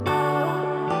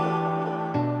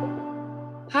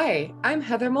Hi, I'm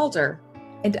Heather Mulder.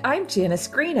 And I'm Janice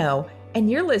Greeno, and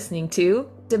you're listening to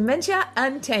Dementia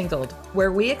Untangled,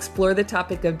 where we explore the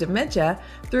topic of dementia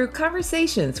through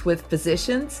conversations with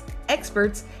physicians,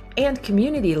 experts, and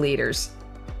community leaders.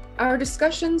 Our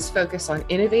discussions focus on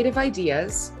innovative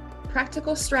ideas,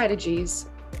 practical strategies,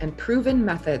 and proven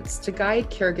methods to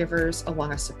guide caregivers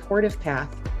along a supportive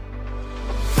path.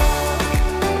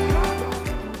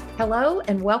 Hello,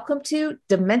 and welcome to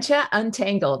Dementia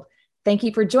Untangled. Thank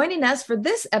you for joining us for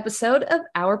this episode of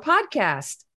our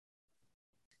podcast.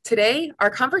 Today, our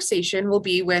conversation will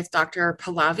be with Dr.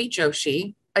 Pallavi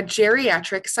Joshi, a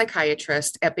geriatric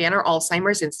psychiatrist at Banner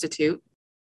Alzheimer's Institute,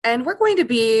 and we're going to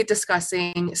be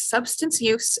discussing substance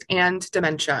use and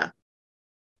dementia.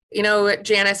 You know,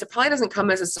 Janice, it probably doesn't come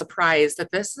as a surprise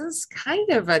that this is kind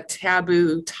of a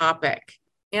taboo topic,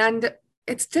 and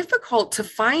it's difficult to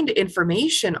find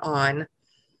information on.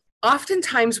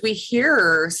 Oftentimes we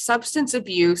hear substance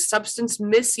abuse, substance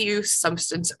misuse,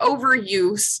 substance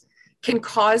overuse can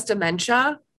cause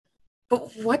dementia, but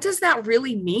what does that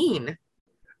really mean?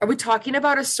 Are we talking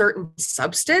about a certain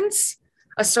substance,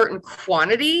 a certain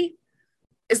quantity?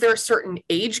 Is there a certain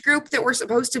age group that we're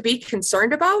supposed to be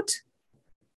concerned about?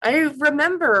 I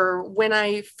remember when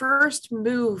I first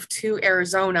moved to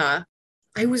Arizona,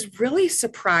 I was really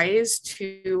surprised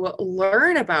to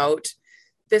learn about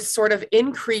this sort of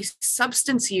increased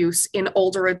substance use in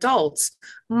older adults.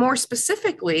 More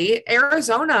specifically,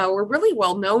 Arizona, we're really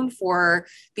well known for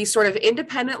these sort of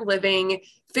independent living,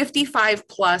 55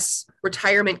 plus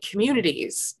retirement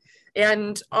communities.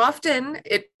 And often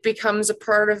it becomes a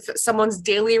part of someone's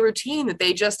daily routine that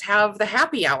they just have the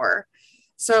happy hour.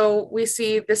 So we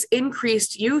see this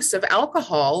increased use of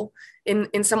alcohol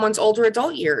in someone's older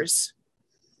adult years.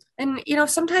 And, you know,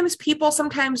 sometimes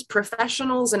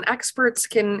professionals and experts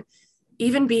can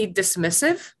even be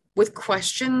dismissive with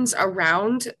questions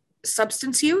around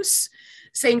substance use,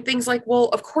 saying things like, well,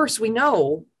 of course we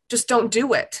know, just don't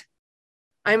do it.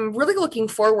 I'm really looking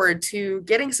forward to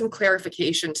getting some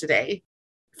clarification today.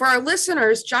 For our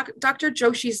listeners, Dr.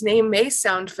 Joshi's name may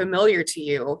sound familiar to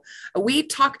you. We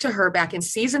talked to her back in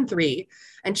season 3,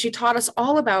 and she taught us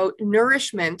all about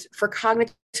nourishment for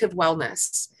cognitive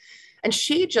wellness. And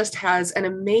she just has an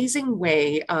amazing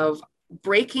way of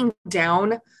breaking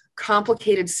down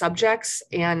complicated subjects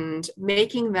and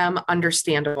making them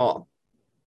understandable.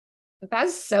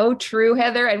 That's so true,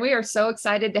 Heather. And we are so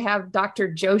excited to have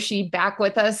Dr. Joshi back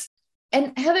with us.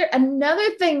 And Heather,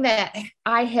 another thing that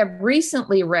I have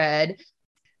recently read,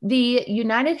 the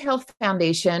United Health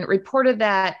Foundation reported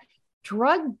that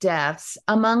drug deaths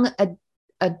among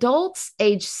adults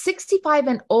age 65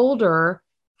 and older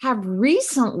have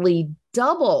recently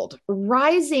doubled,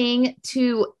 rising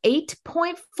to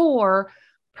 8.4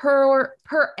 per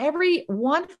every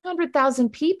 100,000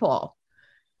 people.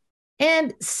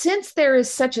 And since there is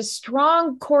such a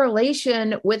strong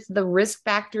correlation with the risk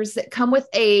factors that come with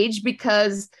age,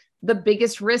 because the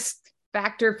biggest risk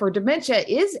factor for dementia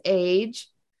is age,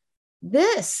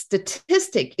 this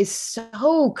statistic is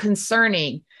so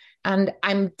concerning. And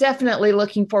I'm definitely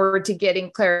looking forward to getting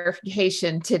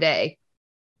clarification today.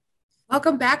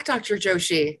 Welcome back, Dr.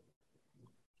 Joshi.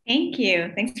 Thank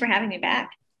you. Thanks for having me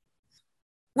back.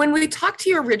 When we talked to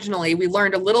you originally, we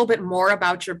learned a little bit more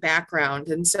about your background.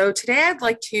 And so today I'd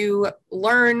like to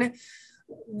learn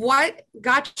what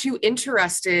got you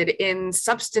interested in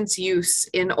substance use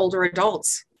in older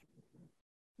adults.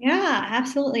 Yeah,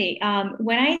 absolutely.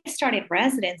 When I started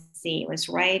residency, it was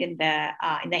right in the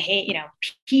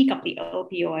peak of the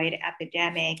opioid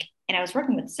epidemic, and I was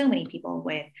working with so many people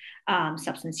with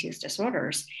substance use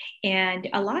disorders, and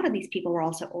a lot of these people were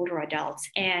also older adults.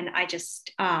 And I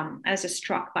was just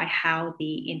struck by how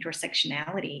the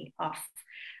intersectionality of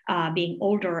being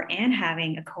older and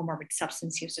having a comorbid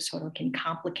substance use disorder can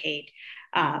complicate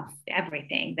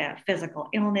everything: the physical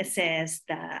illnesses,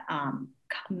 the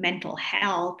mental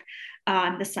health,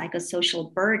 the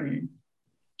psychosocial burden.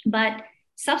 But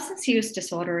substance use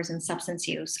disorders and substance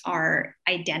use are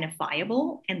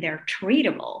identifiable and they're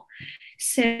treatable.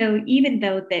 So even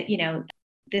though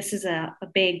this is a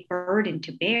big burden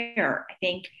to bear, I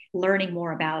think learning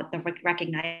more about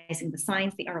recognizing the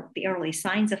signs, the early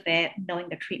signs of it, knowing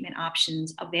the treatment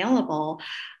options available,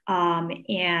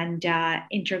 and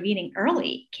intervening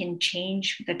early can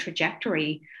change the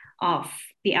trajectory of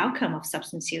the outcome of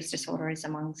substance use disorders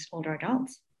amongst older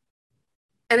adults.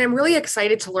 And I'm really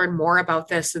excited to learn more about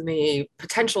this and the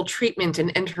potential treatment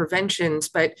and interventions.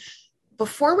 But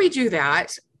before we do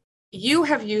that, you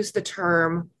have used the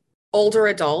term older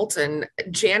adult, and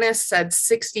Janice said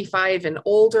 65 and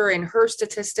older in her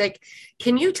statistic.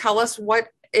 Can you tell us what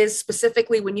is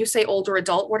specifically when you say older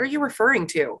adult, what are you referring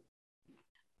to?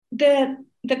 The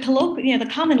colloquial, the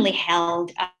commonly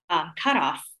held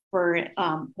cutoff for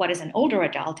what is an older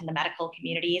adult in the medical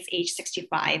community is age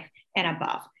 65 and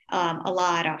above. A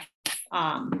lot of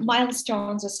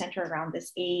milestones are centered around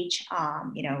this age,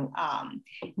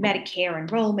 Medicare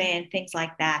enrollment, things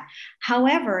like that.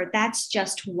 However, that's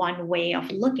just one way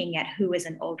of looking at who is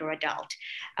an older adult.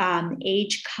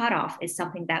 Age cutoff is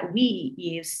something that we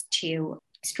use to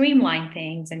streamline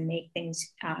things and make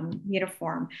things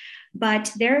uniform.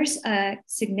 But there's a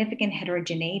significant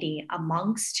heterogeneity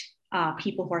amongst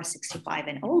people who are 65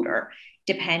 and older,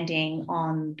 depending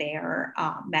on their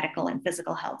medical and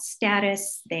physical health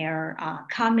status, their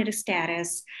cognitive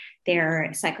status, their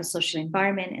psychosocial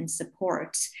environment and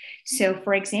supports. So,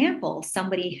 for example,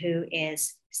 somebody who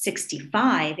is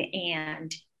 65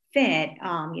 and fit,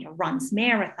 runs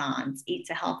marathons, eats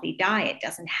a healthy diet,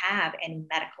 doesn't have any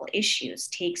medical issues,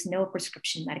 takes no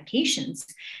prescription medications,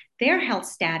 their health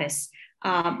status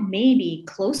may be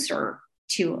closer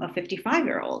to a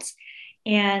 55-year-old.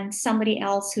 And somebody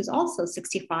else who's also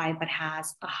 65 but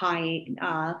has a high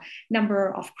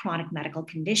number of chronic medical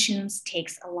conditions,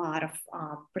 takes a lot of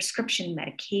prescription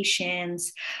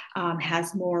medications,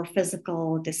 has more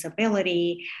physical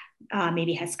disability,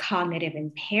 maybe has cognitive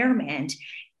impairment,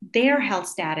 their health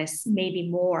status may be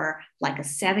more like a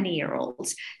 70-year-old.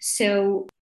 So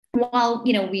while,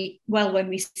 when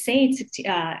we say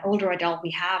older adult,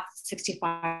 we have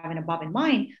 65 and above in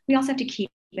mind, we also have to keep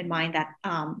in mind that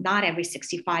not every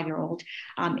 65-year-old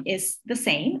is the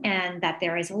same, and that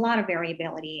there is a lot of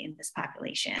variability in this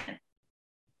population.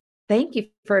 Thank you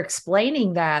for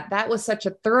explaining that. That was such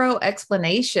a thorough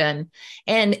explanation.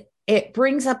 And it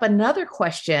brings up another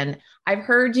question. I've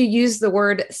heard you use the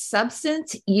word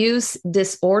substance use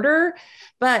disorder,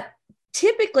 but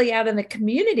typically out in the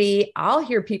community, I'll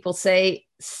hear people say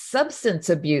substance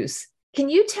abuse. Can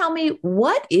you tell me,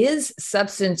 what is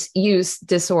substance use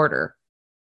disorder?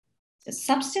 The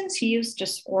substance use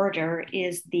disorder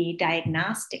is the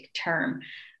diagnostic term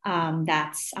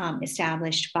that's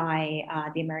established by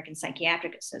the American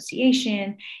Psychiatric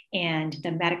Association and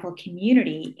the medical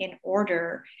community in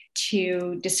order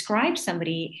to describe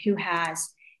somebody who has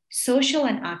social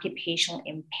and occupational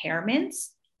impairments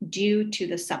due to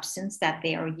the substance that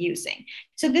they are using.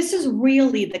 So this is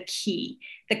really the key.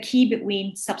 The key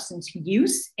between substance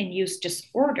use and use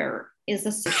disorder is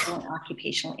the social and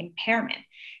occupational impairment.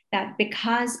 That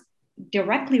because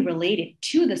directly related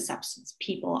to the substance,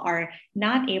 people are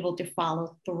not able to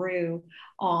follow through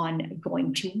on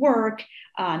going to work,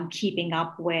 keeping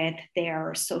up with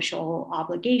their social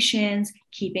obligations,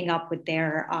 keeping up with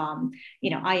their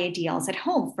IADLs at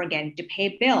home, forgetting to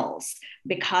pay bills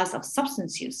because of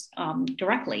substance use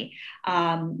directly,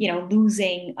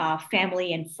 losing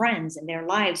family and friends in their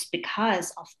lives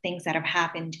because of things that have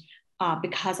happened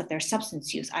because of their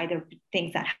substance use, either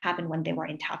things that happened when they were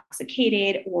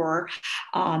intoxicated or,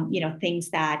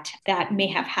 things that may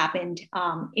have happened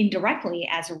indirectly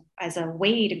as a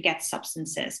way to get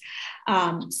substances.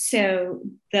 So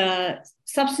the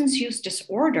substance use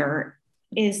disorder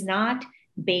is not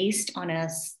based on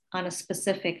a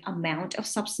specific amount of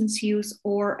substance use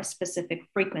or a specific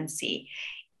frequency.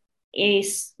 A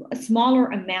smaller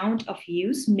amount of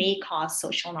use may cause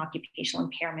social and occupational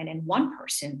impairment in one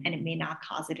person, and it may not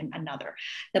cause it in another.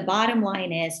 The bottom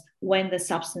line is, when the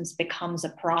substance becomes a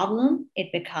problem,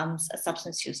 it becomes a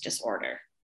substance use disorder.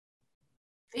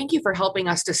 Thank you for helping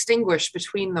us distinguish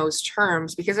between those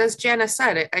terms, because as Jana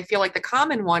said, I feel like the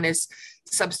common one is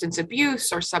substance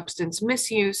abuse or substance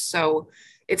misuse. So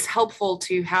it's helpful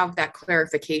to have that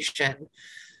clarification.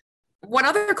 One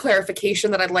other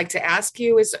clarification that I'd like to ask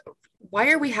you is,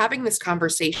 why are we having this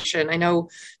conversation? I know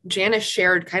Janice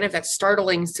shared kind of that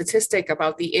startling statistic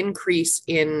about the increase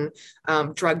in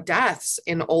drug deaths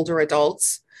in older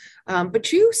adults,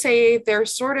 but you say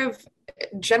there's sort of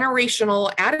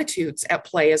generational attitudes at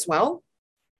play as well.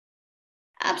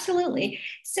 Absolutely.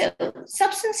 So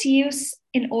substance use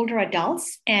in older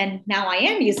adults, and now I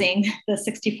am using the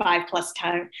 65 plus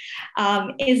term,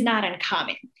 is not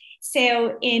uncommon.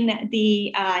 So in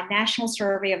the National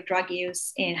Survey of Drug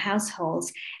Use in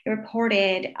Households, it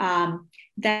reported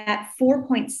that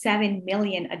 4.7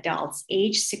 million adults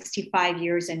aged 65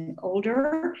 years and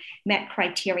older met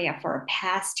criteria for a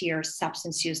past year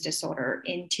substance use disorder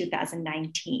in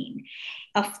 2019.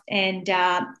 And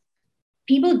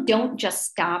people don't just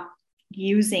stop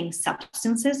using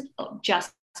substances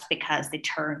just because they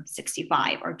turn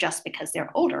 65 or just because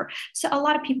they're older. So a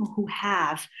lot of people who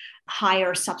have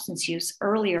higher substance use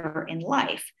earlier in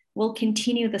life will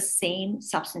continue the same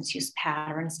substance use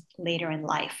patterns later in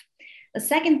life. The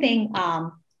second thing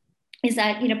is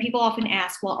that, people often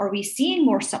ask, well, are we seeing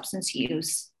more substance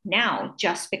use now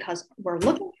just because we're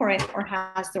looking for it, or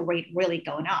has the rate really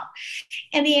gone up?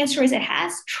 And the answer is it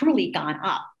has truly gone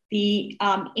up. The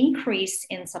increase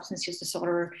in substance use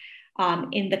disorder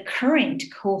in the current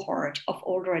cohort of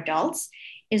older adults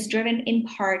is driven in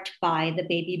part by the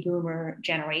baby boomer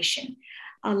generation.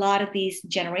 A lot of these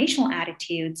generational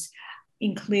attitudes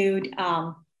include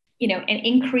an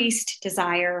increased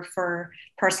desire for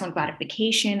personal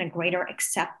gratification, a greater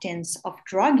acceptance of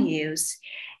drug use,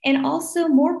 and also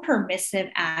more permissive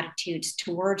attitudes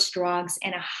towards drugs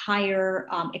and a higher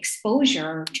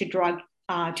exposure to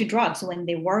drugs when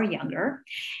they were younger.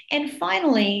 And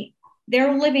finally,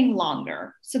 they're living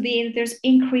longer. So there's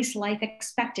increased life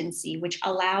expectancy, which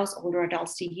allows older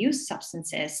adults to use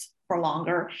substances for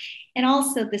longer. And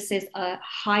also, this is a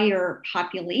higher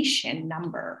population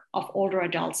number of older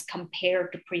adults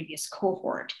compared to previous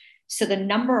cohort. So the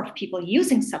number of people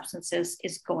using substances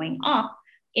is going up,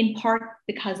 in part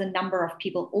because the number of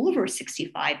people over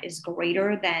 65 is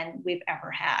greater than we've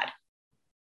ever had.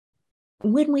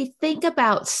 When we think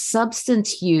about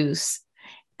substance use,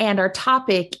 and our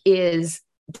topic is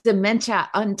dementia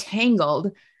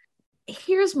untangled,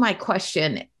 here's my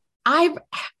question. I've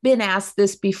been asked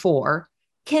this before.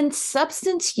 Can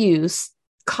substance use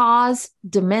cause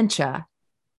dementia?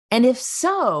 And if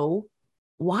so,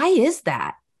 why is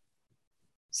that?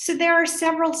 So there are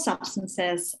several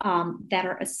substances that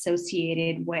are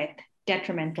associated with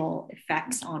detrimental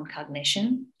effects on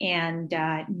cognition and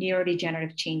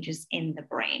neurodegenerative changes in the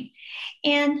brain.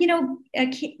 And,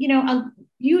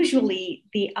 usually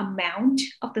the amount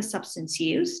of the substance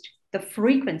used, the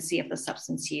frequency of the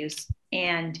substance use,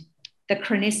 and the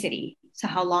chronicity, so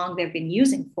how long they've been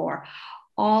using for,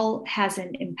 all has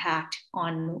an impact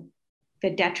on the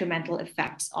detrimental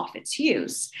effects of its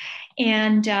use.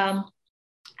 And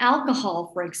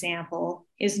alcohol, for example,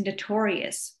 is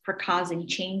notorious for causing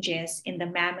changes in the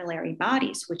mammillary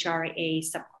bodies, which are a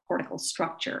subcortical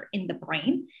structure in the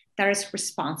brain that is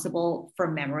responsible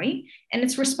for memory. And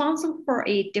it's responsible for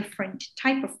a different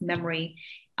type of memory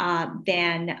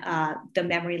than the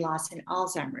memory loss in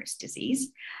Alzheimer's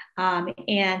disease.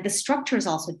 And the structure is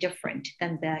also different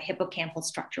than the hippocampal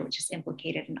structure, which is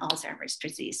implicated in Alzheimer's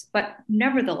disease. But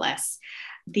nevertheless,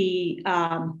 the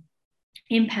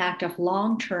impact of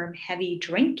long-term heavy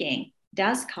drinking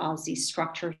does cause these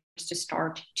structures to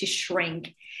start to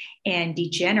shrink and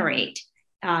degenerate,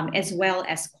 as well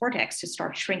as cortex to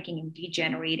start shrinking and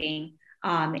degenerating,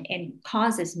 and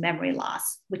causes memory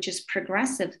loss, which is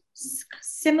progressive,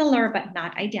 similar but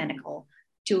not identical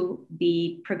to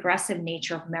the progressive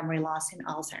nature of memory loss in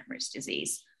Alzheimer's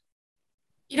disease.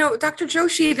 Dr.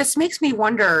 Joshi, this makes me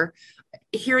wonder,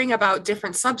 hearing about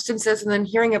different substances and then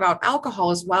hearing about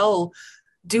alcohol as well,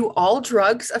 do all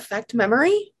drugs affect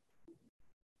memory?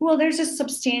 Well, there's a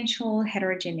substantial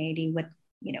heterogeneity with,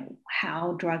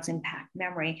 how drugs impact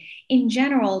memory. In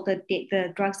general, the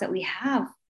drugs that we have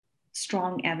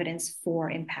strong evidence for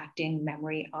impacting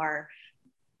memory are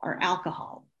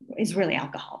alcohol, is really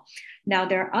alcohol. Now,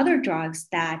 there are other drugs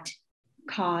that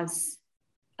cause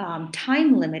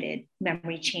time-limited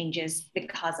memory changes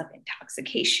because of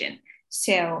intoxication.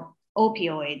 So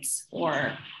opioids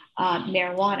or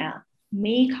marijuana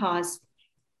may cause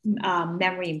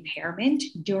memory impairment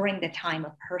during the time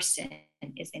a person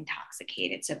is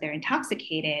intoxicated. So if they're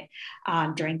intoxicated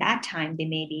during that time, they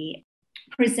may be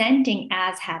presenting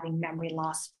as having memory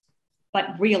loss,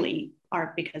 but really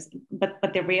are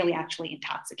but they're really actually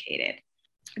intoxicated.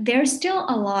 There's still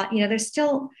a lot, there's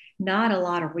still not a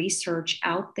lot of research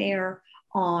out there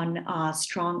on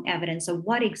strong evidence of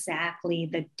what exactly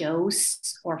the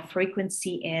dose or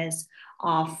frequency is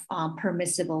of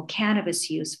permissible cannabis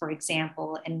use, for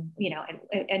example, and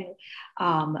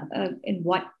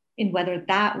whether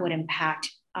that would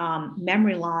impact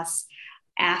memory loss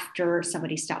after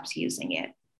somebody stops using it.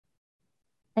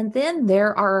 And then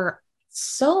there are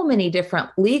so many different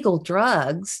legal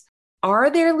drugs. Are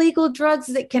there legal drugs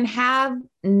that can have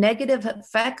negative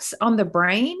effects on the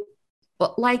brain?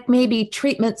 Like maybe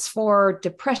treatments for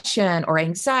depression or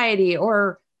anxiety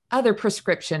or other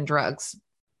prescription drugs?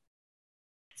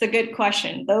 It's a good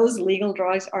question. Those legal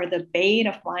drugs are the bane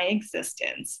of my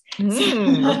existence.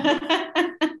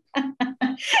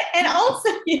 And also,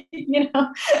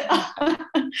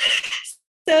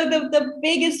 so the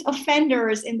biggest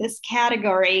offenders in this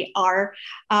category are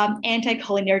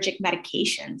anticholinergic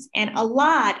medications. And a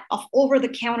lot of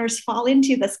over-the-counters fall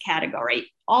into this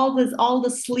category. All the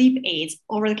sleep aids,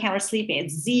 over-the-counter sleep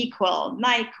aids, ZzzQuil,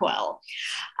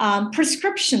 NyQuil,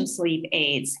 prescription sleep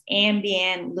aids,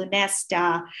 Ambien,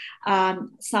 Lunesta,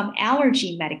 some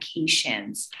allergy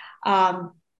medications,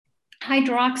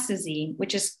 hydroxyzine,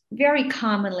 which is very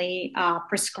commonly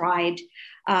prescribed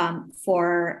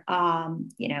for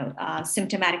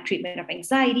symptomatic treatment of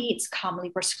anxiety. It's commonly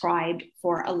prescribed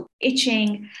for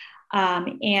itching,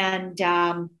 and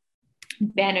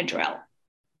Benadryl,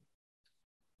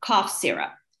 cough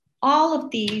syrup. All of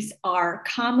these are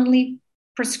commonly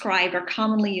prescribed or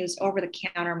commonly used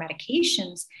over-the-counter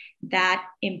medications that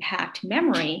impact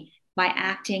memory by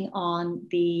acting on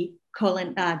the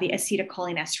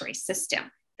acetylcholinesterase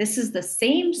system. This is the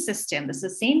same system, this is the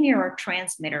same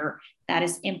neurotransmitter that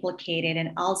is implicated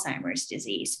in Alzheimer's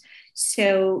disease.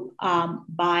 So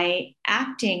by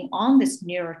acting on this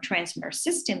neurotransmitter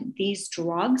system, these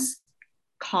drugs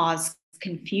cause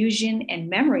confusion and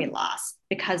memory loss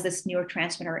because this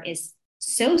neurotransmitter is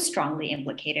so strongly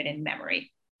implicated in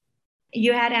memory.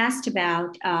 You had asked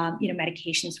about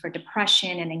medications for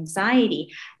depression and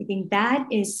anxiety. I think that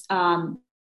is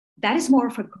more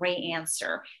of a gray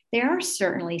answer. There are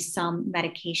certainly some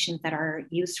medications that are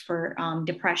used for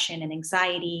depression and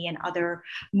anxiety and other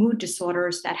mood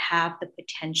disorders that have the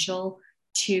potential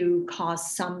to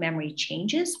cause some memory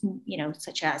changes,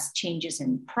 such as changes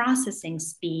in processing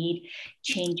speed,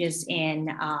 changes in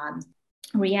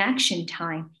reaction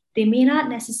time. They may not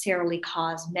necessarily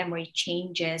cause memory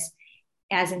changes,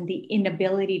 as in the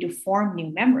inability to form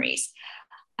new memories.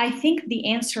 I think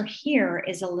the answer here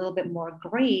is a little bit more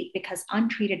gray because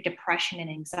untreated depression and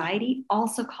anxiety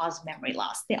also cause memory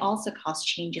loss. They also cause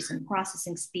changes in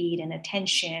processing speed and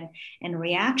attention and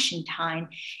reaction time.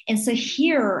 And so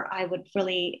here I would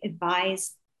really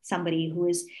advise somebody who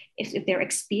is, if they're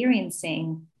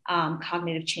experiencing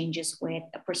cognitive changes with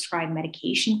a prescribed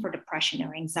medication for depression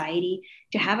or anxiety,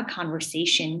 to have a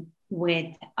conversation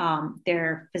with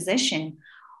their physician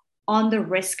on the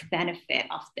risk benefit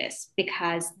of this,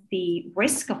 because the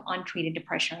risk of untreated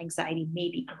depression or anxiety may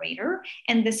be greater.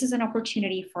 And this is an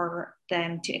opportunity for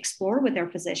them to explore with their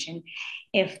physician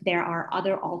if there are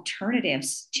other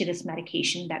alternatives to this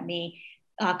medication that may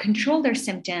control their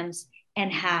symptoms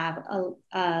and have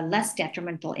a less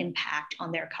detrimental impact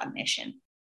on their cognition.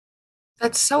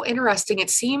 That's so interesting. It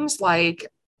seems like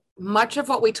much of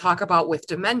what we talk about with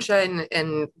dementia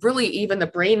and really even the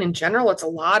brain in general, it's a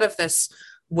lot of this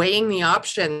weighing the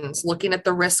options, looking at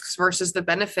the risks versus the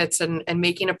benefits, and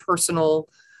making a personal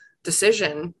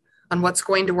decision on what's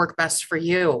going to work best for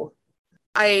you.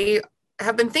 I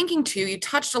have been thinking too, you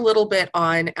touched a little bit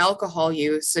on alcohol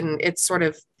use and its sort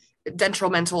of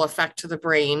detrimental effect to the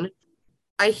brain.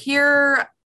 I hear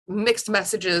mixed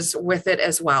messages with it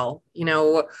as well.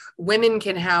 Women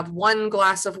can have 1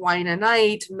 glass of wine a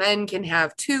night, men can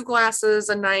have 2 glasses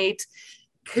a night.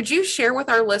 Could you share with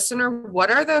our listener,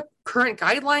 what are the current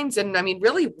guidelines? And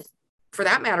really, for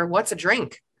that matter, what's a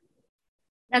drink?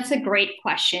 That's a great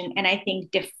question. And I think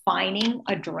defining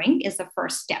a drink is the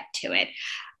first step to it.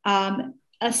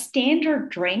 A standard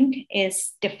drink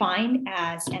is defined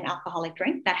as an alcoholic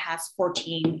drink that has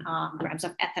 14 grams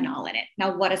of ethanol in it.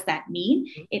 Now, what does that mean?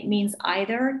 It means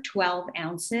either 12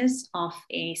 ounces of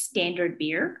a standard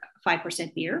beer,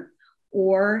 5% beer,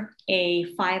 or a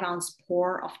 5-ounce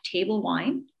pour of table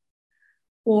wine,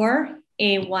 or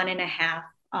a 1.5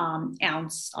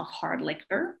 ounce of hard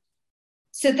liquor.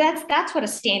 So that's what a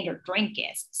standard drink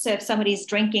is. So if somebody's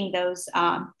drinking those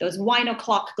wine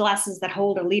o'clock glasses that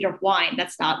hold a liter of wine,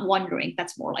 that's not 1 drink,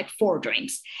 that's more like 4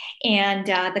 drinks. And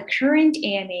the current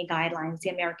AMA guidelines, the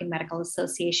American Medical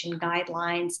Association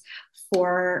guidelines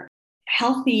for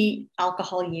healthy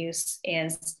alcohol use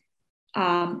is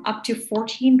up to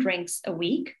 14 drinks a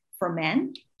week for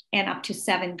men and up to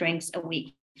 7 drinks a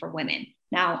week for women.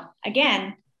 Now,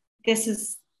 again, this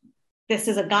is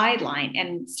a guideline,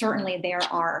 and certainly there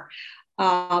are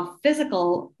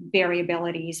physical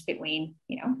variabilities between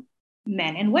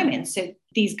men and women. So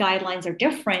these guidelines are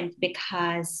different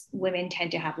because women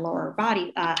tend to have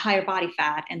higher body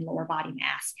fat and lower body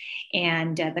mass,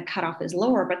 and the cutoff is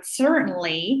lower. But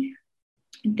certainly,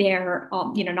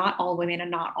 not all women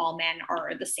and not all men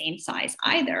are the same size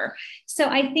either. So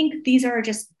I think these are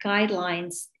just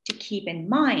guidelines to keep in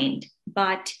mind,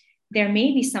 but there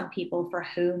may be some people for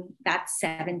whom that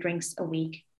 7 drinks a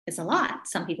week is a lot.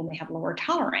 Some people may have lower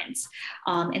tolerance.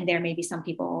 And there may be some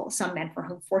men for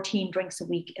whom 14 drinks a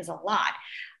week is a lot.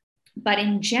 But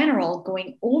in general,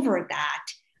 going over that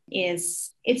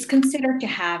it's considered to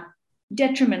have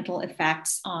detrimental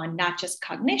effects on not just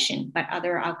cognition, but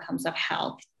other outcomes of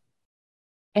health.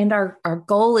 And our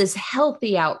goal is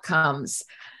healthy outcomes.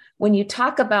 When you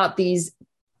talk about these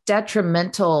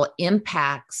detrimental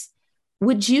impacts,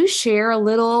 would you share a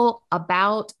little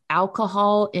about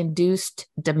alcohol-induced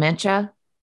dementia?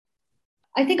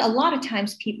 I think a lot of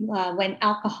times people, when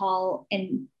alcohol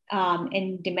and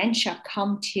and dementia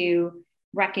come to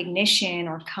recognition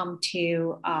or come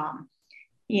to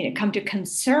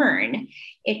concern,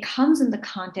 it comes in the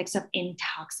context of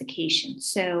intoxication.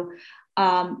 So,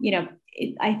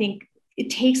 I think it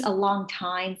takes a long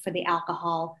time for the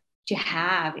alcohol to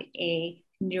have a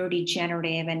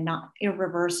neurodegenerative and not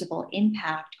irreversible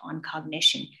impact on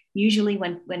cognition. Usually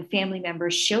when family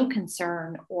members show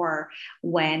concern or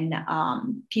when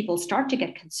people start to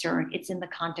get concerned, it's in the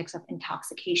context of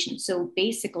intoxication. So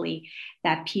basically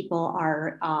that people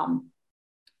are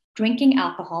drinking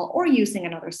alcohol or using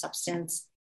another substance,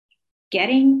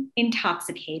 getting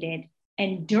intoxicated,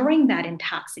 and during that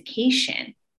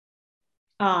intoxication,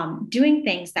 doing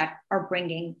things that are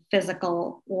bringing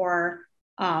physical or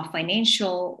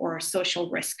financial or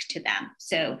social risk to them.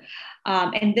 So,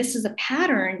 and this is a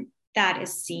pattern that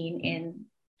is seen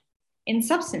in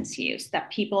substance use, that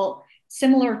people,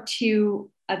 similar to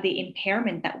the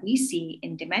impairment that we see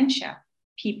in dementia,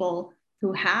 people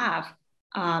who have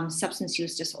substance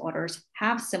use disorders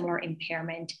have similar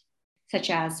impairment,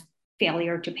 such as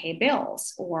failure to pay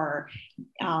bills or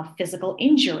physical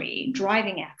injury,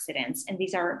 driving accidents. And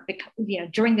these are,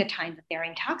 during the time that they're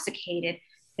intoxicated.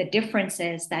 The difference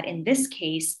is that in this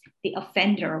case, the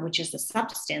offender, which is the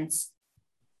substance,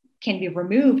 can be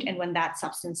removed. And when that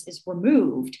substance is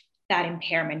removed, that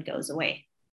impairment goes away.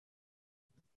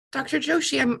 Dr.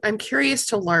 Joshi, I'm curious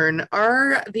to learn,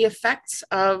 are the effects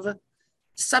of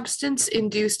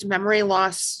substance-induced memory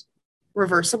loss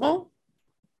reversible?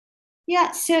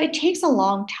 Yeah, so it takes a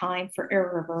long time for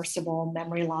irreversible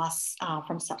memory loss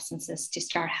from substances to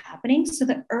start happening. So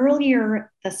the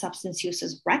earlier the substance use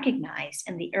is recognized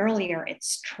and the earlier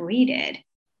it's treated,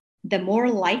 the more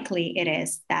likely it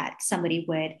is that somebody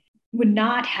would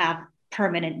not have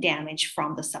permanent damage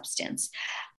from the substance.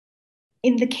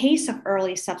 In the case of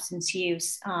early substance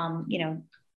use,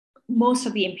 most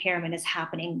of the impairment is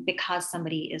happening because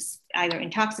somebody is either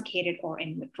intoxicated or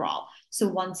in withdrawal. So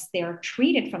once they're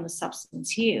treated from the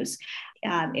substance use,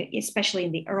 especially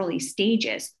in the early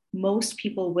stages, most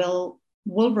people will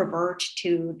revert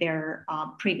to their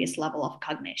previous level of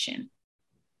cognition.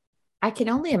 I can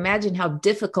only imagine how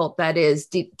difficult that is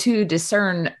to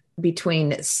discern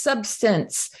between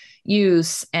substance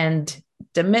use and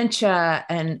dementia.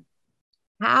 And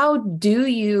how do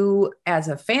you, as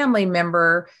a family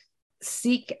member,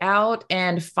 seek out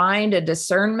and find a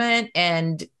discernment?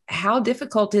 And how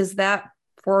difficult is that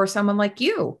for someone like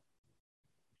you?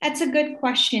 That's a good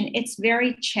question. It's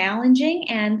very challenging.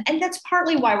 And that's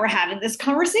partly why we're having this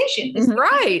conversation.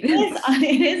 Right.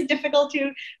 It is difficult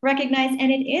to recognize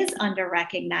and it is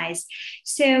under-recognized.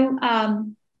 So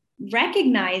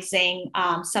recognizing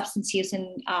substance use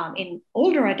in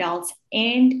older adults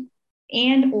and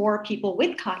or people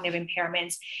with cognitive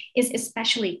impairments is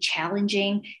especially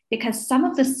challenging because some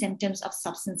of the symptoms of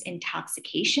substance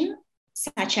intoxication,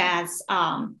 such as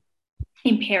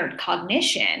impaired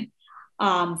cognition,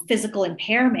 physical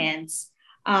impairments,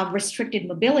 restricted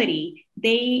mobility,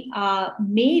 they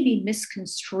may be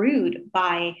misconstrued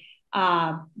by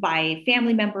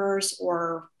family members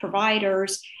or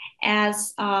providers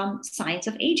as signs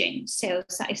of aging. So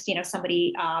if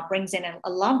somebody brings in a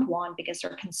loved one because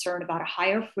they're concerned about a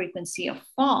higher frequency of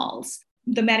falls,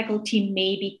 the medical team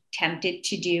may be tempted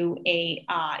to do a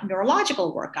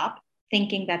neurological workup,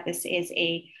 thinking that this is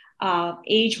a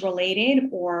age-related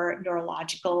or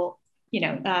neurological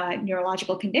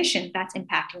condition that's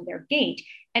impacting their gait,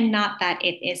 and not that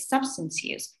it is substance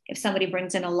use. If somebody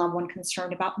brings in a loved one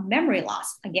concerned about memory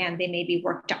loss, again, they may be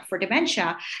worked up for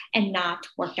dementia and not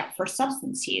worked up for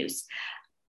substance use.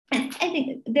 And I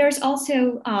think there's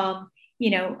also,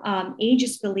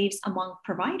 ageist beliefs among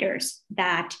providers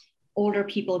that older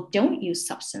people don't use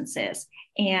substances.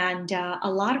 And a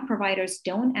lot of providers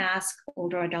don't ask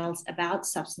older adults about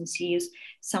substance use,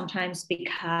 sometimes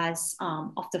because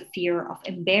of the fear of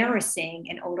embarrassing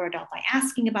an older adult by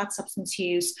asking about substance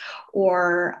use,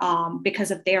 or because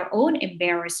of their own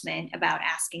embarrassment about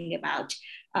asking about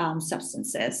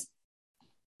substances.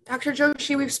 Dr.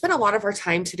 Joshi, we've spent a lot of our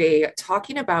time today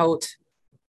talking about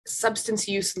substance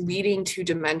use leading to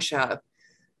dementia.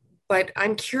 But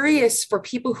I'm curious, for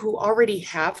people who already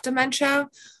have dementia,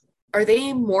 are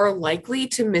they more likely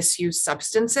to misuse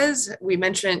substances? You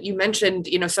mentioned,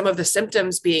 some of the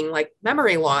symptoms being like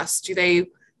memory loss. Do they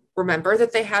remember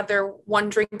that they had their one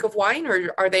drink of wine,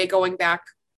 or are they going back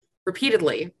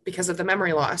repeatedly because of the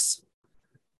memory loss?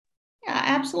 Yeah,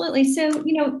 absolutely. So,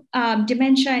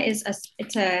 dementia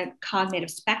it's a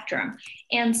cognitive spectrum.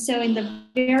 And so in the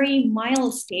very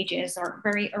mild stages or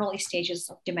very early stages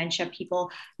of dementia,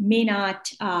 people may not,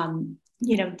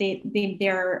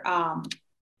 their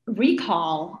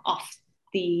recall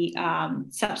the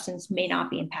substance may not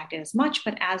be impacted as much,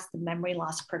 but as the memory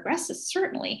loss progresses,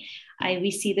 certainly.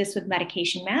 We see this with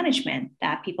medication management,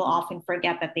 that people often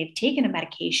forget that they've taken a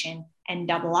medication and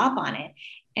double up on it.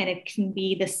 And it can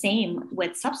be the same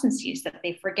with substance use, that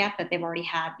they forget that they've already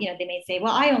had, they may say,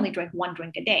 well, I only drink one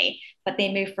drink a day, but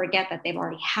they may forget that they've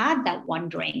already had that one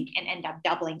drink and end up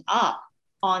doubling up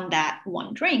on that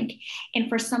one drink. And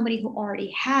for somebody who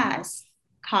already has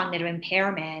cognitive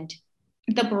impairment,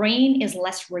 the brain is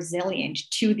less resilient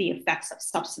to the effects of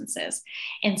substances.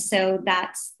 And so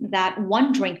that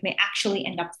one drink may actually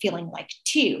end up feeling like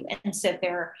two. And so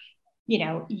they're,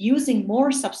 using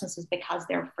more substances because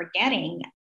they're forgetting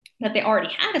that they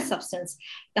already had a substance.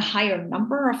 The higher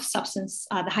amount of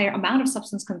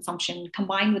substance consumption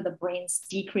combined with the brain's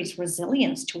decreased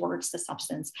resilience towards the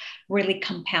substance really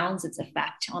compounds its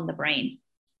effect on the brain.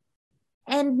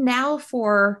 And now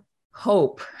for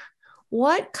hope.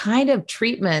 What kind of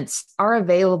treatments are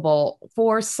available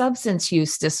for substance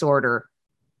use disorder?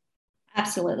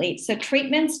 Absolutely. So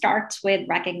treatment starts with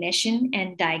recognition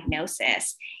and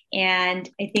diagnosis. And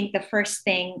I think the first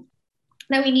thing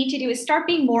that we need to do is start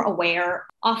being more aware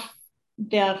of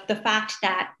the fact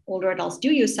that older adults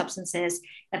do use substances,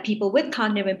 that people with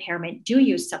cognitive impairment do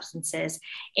use substances,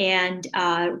 and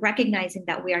recognizing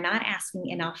that we are not asking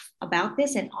enough about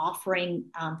this and offering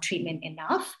treatment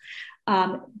enough.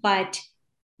 But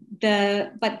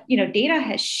data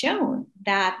has shown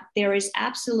that there is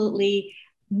absolutely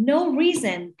no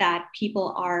reason that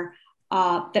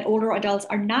that older adults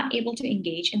are not able to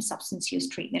engage in substance use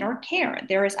treatment or care.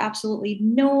 There is absolutely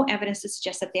no evidence to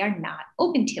suggest that they are not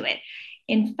open to it.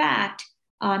 In fact,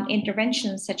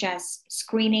 interventions such as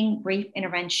screening, brief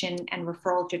intervention, and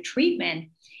referral to treatment,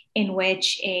 in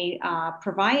which a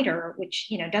provider, which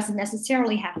doesn't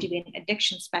necessarily have to be an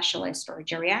addiction specialist or a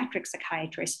geriatric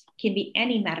psychiatrist, can be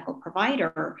any medical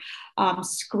provider,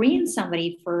 screens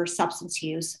somebody for substance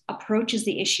use, approaches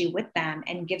the issue with them,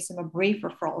 and gives them a brief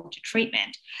referral to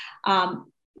treatment.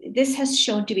 This has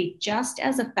shown to be just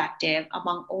as effective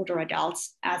among older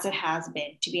adults as it has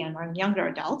been to be among younger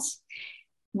adults.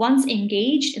 Once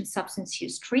engaged in substance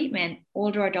use treatment,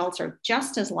 older adults are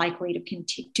just as likely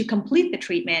to complete the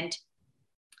treatment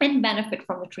and benefit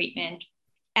from the treatment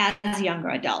as younger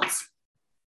adults.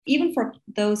 Even for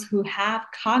those who have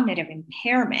cognitive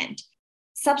impairment,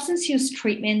 substance use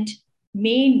treatment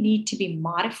may need to be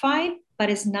modified, but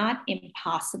is not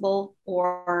impossible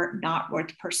or not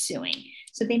worth pursuing.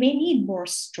 So they may need more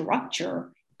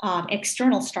structure,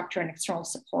 external structure and external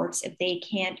supports if they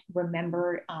can't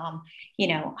remember,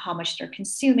 how much they're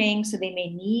consuming. So they may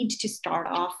need to start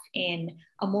off in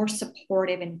a more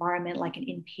supportive environment, like an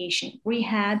inpatient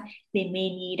rehab. They may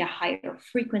need a higher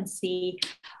frequency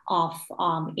of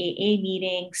AA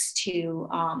meetings to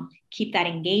keep that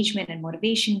engagement and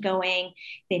motivation going.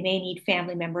 They may need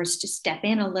family members to step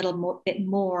in a little bit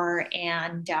more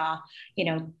and,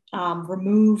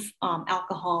 remove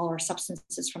alcohol or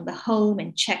substances from the home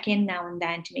and check in now and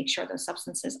then to make sure those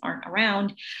substances aren't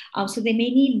around. So they may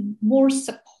need more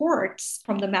supports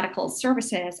from the medical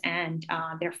services and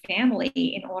their family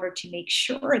in order to make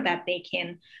sure that they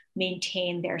can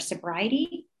maintain their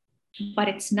sobriety. But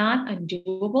it's not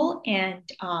undoable, and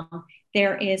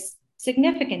there is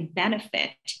significant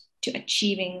benefit to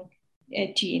achieving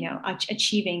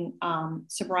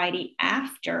sobriety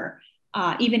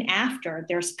even after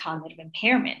there's cognitive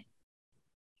impairment.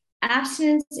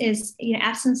 Abstinence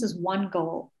is one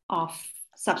goal of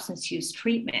substance use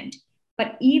treatment,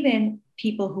 but even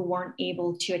people who weren't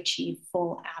able to achieve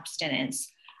full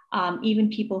abstinence, even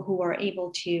people who are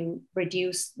able to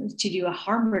do a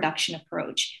harm reduction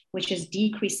approach, which is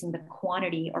decreasing the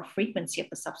quantity or frequency of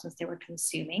the substance they were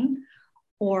consuming,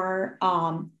 or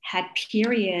had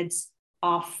periods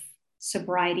of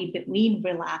sobriety between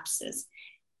relapses,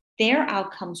 their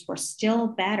outcomes were still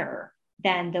better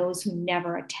than those who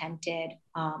never attempted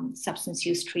substance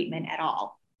use treatment at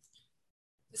all.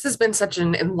 This has been such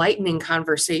an enlightening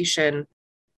conversation.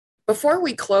 Before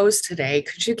we close today,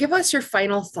 could you give us your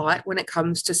final thought when it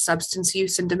comes to substance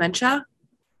use and dementia?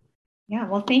 Yeah,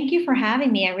 well, thank you for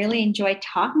having me. I really enjoyed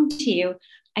talking to you.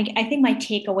 I think my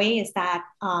takeaway is that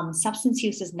substance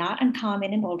use is not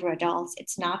uncommon in older adults.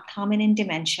 It's not common in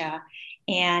dementia.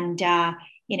 And,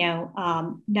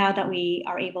 now that we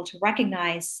are able to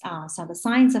recognize some of the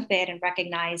signs of it and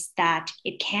recognize that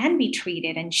it can be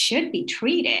treated and should be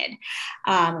treated,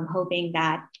 I'm hoping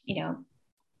that,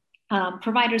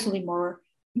 providers will be more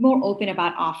open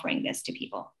about offering this to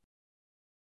people.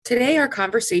 Today, our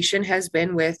conversation has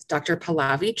been with Dr.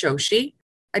 Pallavi Joshi,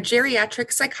 a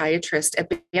geriatric psychiatrist at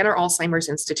Banner Alzheimer's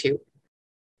Institute.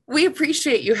 We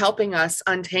appreciate you helping us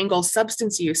untangle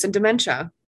substance use and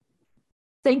dementia.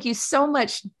 Thank you so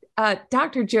much,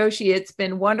 Dr. Joshi. It's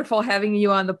been wonderful having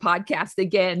you on the podcast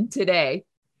again today.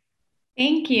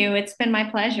 Thank you. It's been my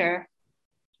pleasure.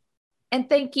 And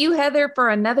thank you, Heather, for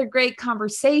another great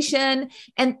conversation.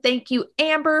 And thank you,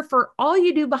 Amber, for all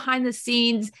you do behind the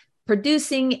scenes,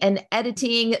 producing and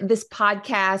editing this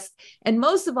podcast. And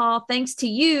most of all, thanks to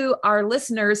you, our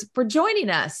listeners, for joining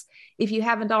us. If you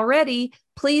haven't already,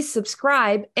 please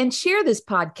subscribe and share this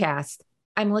podcast.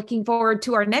 I'm looking forward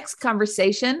to our next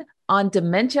conversation on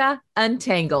Dementia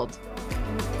Untangled.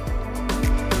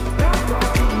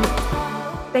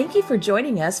 Thank you for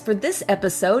joining us for this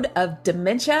episode of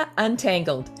Dementia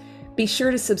Untangled. Be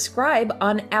sure to subscribe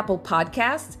on Apple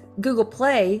Podcasts, Google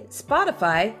Play,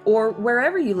 Spotify, or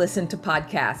wherever you listen to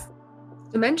podcasts.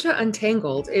 Dementia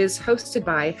Untangled is hosted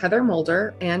by Heather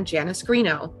Mulder and Janice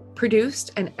Greeno,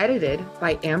 produced and edited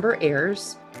by Amber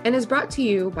Ayers, and is brought to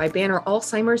you by Banner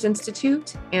Alzheimer's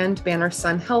Institute and Banner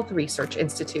Sun Health Research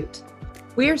Institute.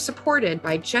 We are supported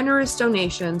by generous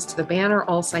donations to the Banner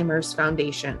Alzheimer's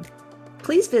Foundation.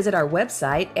 Please visit our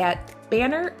website at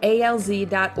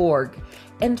banneralz.org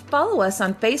and follow us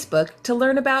on Facebook to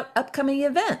learn about upcoming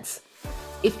events.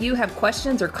 If you have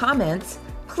questions or comments,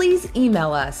 please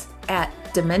email us at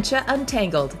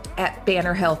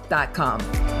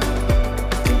dementiauntangled@bannerhealth.com.